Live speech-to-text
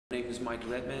is Mike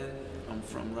Redman. I'm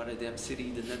from Rotterdam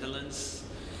City, the Netherlands,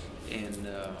 and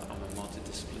I'm a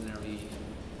multidisciplinary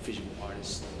visual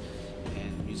artist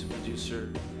and music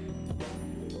producer.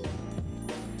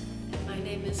 My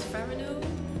name is Faranú.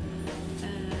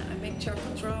 I make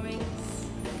charcoal drawings,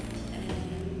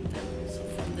 and I'm also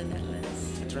from the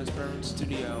Netherlands. Transparent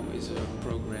Studio is a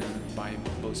program by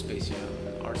Bose Pacia,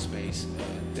 an art space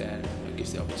that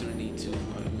gives the opportunity to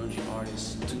emerging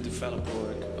artists to develop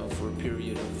work for a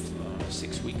period of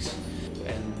 6 weeks.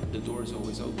 And the door is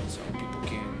always open, so people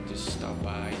can just stop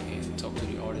by and talk to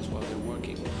the artists while they're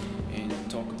working and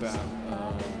talk about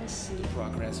the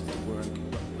progress of the work.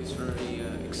 It's very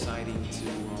exciting to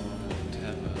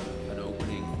have an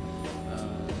opening,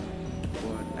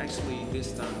 but actually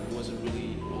this time it wasn't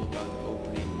really all about the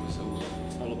opening. It was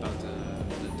all about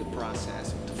the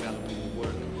process of developing the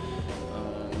work.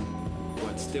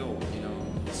 But still,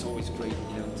 it's always great,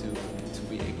 to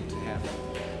be able to have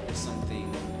something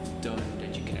done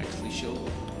that you can actually show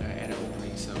at an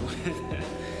opening. So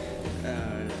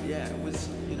yeah, it was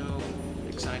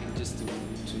exciting just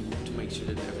to make sure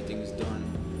that everything is done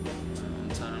on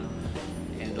time,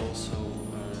 and also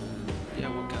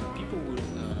what kind of people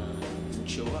would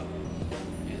show up,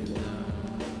 and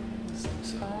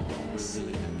so we're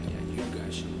really happy that you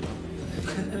guys showed up.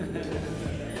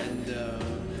 And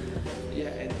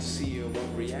to see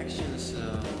what reactions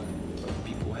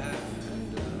people have,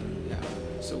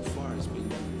 and so far it's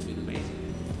been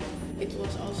amazing. It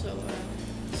was also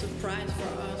a surprise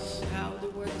for us how the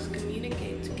works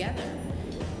communicate together,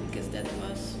 because that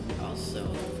was also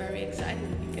very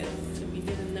exciting because we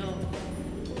didn't know.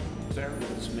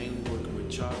 Faranú was mainly working with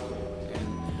charcoal,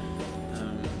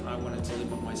 and I wanted to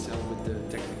limit myself with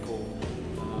the technical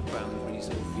boundaries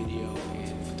of video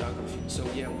and photography. So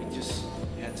yeah, we just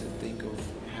had to think of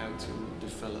how to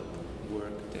develop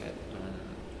work that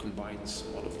combines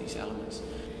all of these elements.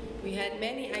 We had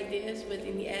many ideas, but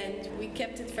in the end, we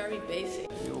kept it very basic.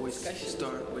 We always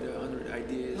start with 100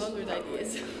 ideas. 100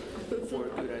 ideas. 4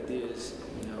 good ideas,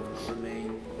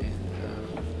 remain,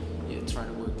 and try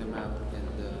to work them out. And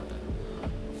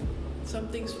some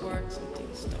things work, some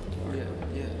things don't work.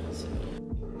 Yeah. So,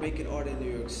 making art in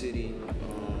New York City.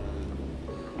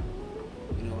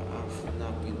 I've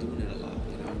not been doing it a lot,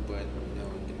 but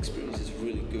the experience is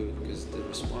really good because the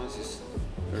response is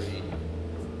very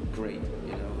great,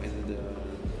 and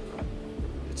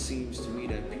it seems to me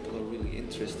that people are really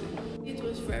interested. It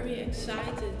was very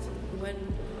excited when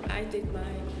I did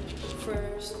my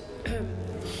first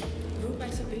group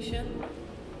exhibition,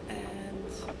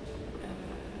 and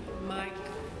Mike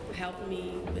helped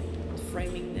me with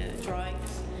framing the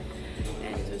drawings,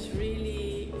 and it was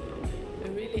really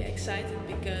excited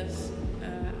because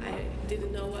I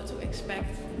didn't know what to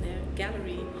expect in the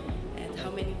gallery and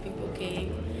how many people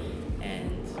came,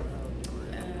 and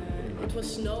it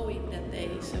was snowing that day,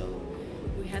 so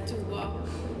we had to walk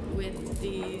with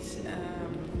these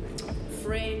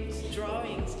framed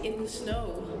drawings in the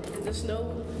snow, and the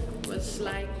snow was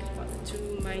like to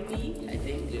my knee, I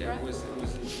think. Yeah, right? it was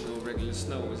no regular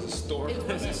snow, it was a storm. It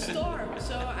was a storm,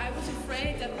 so I was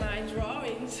afraid that my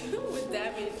drawings would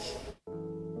damage.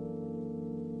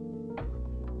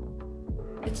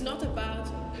 It's not about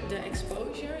the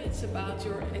exposure, it's about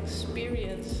your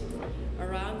experience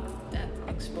around that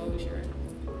exposure.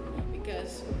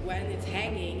 Because when it's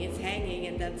hanging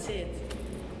and that's it.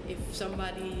 If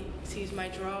somebody sees my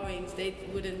drawings, they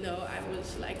wouldn't know I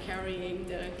was like carrying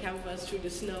the canvas through the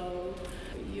snow.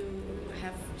 You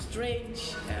have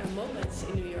strange moments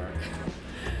in New York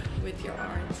with your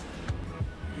art.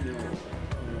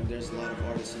 There's a lot of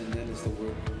artists in the Netherlands that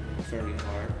work very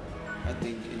hard. I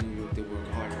think in New York they work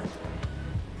harder.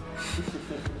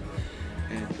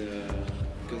 And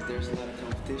because there's a lot of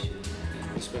competition,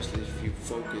 and especially if you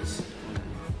focus on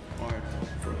art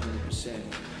for 100%,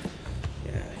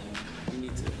 you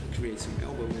need to create some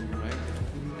elbow room, right?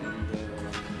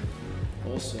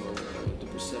 And also the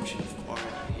perception of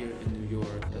art here in New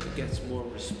York gets more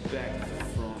respect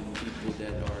from people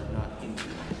that are not into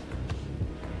art,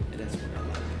 and that's what I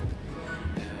like.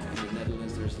 In the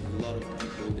Netherlands, there's a lot of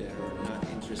people that are not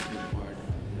interested in art,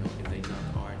 and they not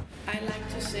art. I like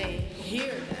to say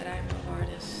here that I'm an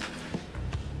artist.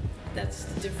 That's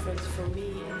the difference for me.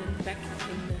 And then back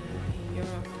in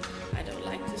Europe, I don't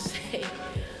like to say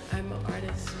I'm an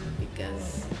artist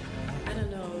because, I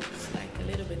don't know, it's like a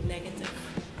little bit negative.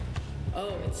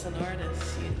 Oh, it's an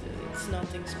artist, it's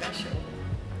nothing special.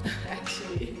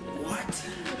 Actually. What?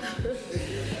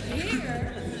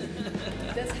 Here,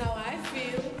 that's how I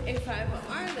feel. If I'm an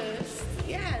artist,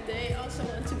 they also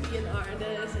want to be an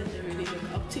artist and they really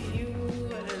look up to you,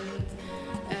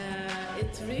 and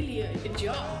it's really a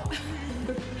job.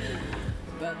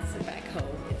 But back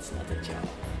home, it's not a job.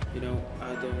 You know,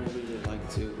 I don't really like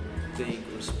to think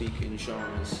or speak in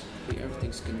genres. I think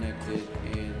everything's connected,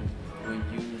 and when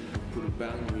you put a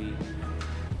boundary,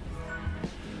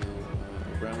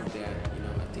 around that,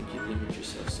 I think you limit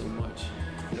yourself so much.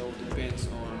 It all depends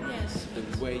on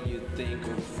the way you think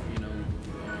of,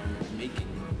 making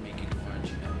art.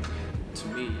 And to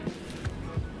me,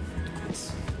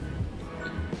 it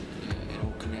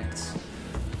all connects.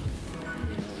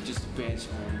 It just depends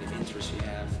on the interest you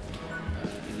have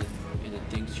in the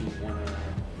things you wanna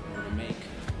make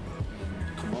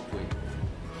and come up with.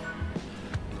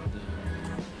 And,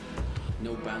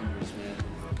 no boundaries, man.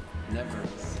 Never.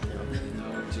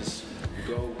 Just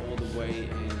go all the way,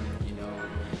 and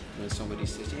when somebody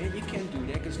says, "Yeah, you can't do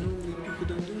that," because normally people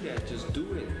don't do that. Just do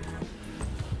it.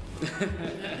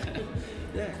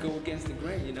 Yeah, go against the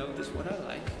grain. That's what I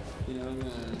like.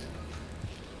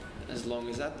 As long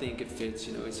as I think it fits,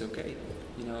 it's okay.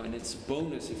 And it's a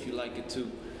bonus if you like it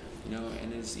too.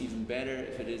 And it's even better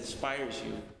if it inspires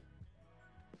you.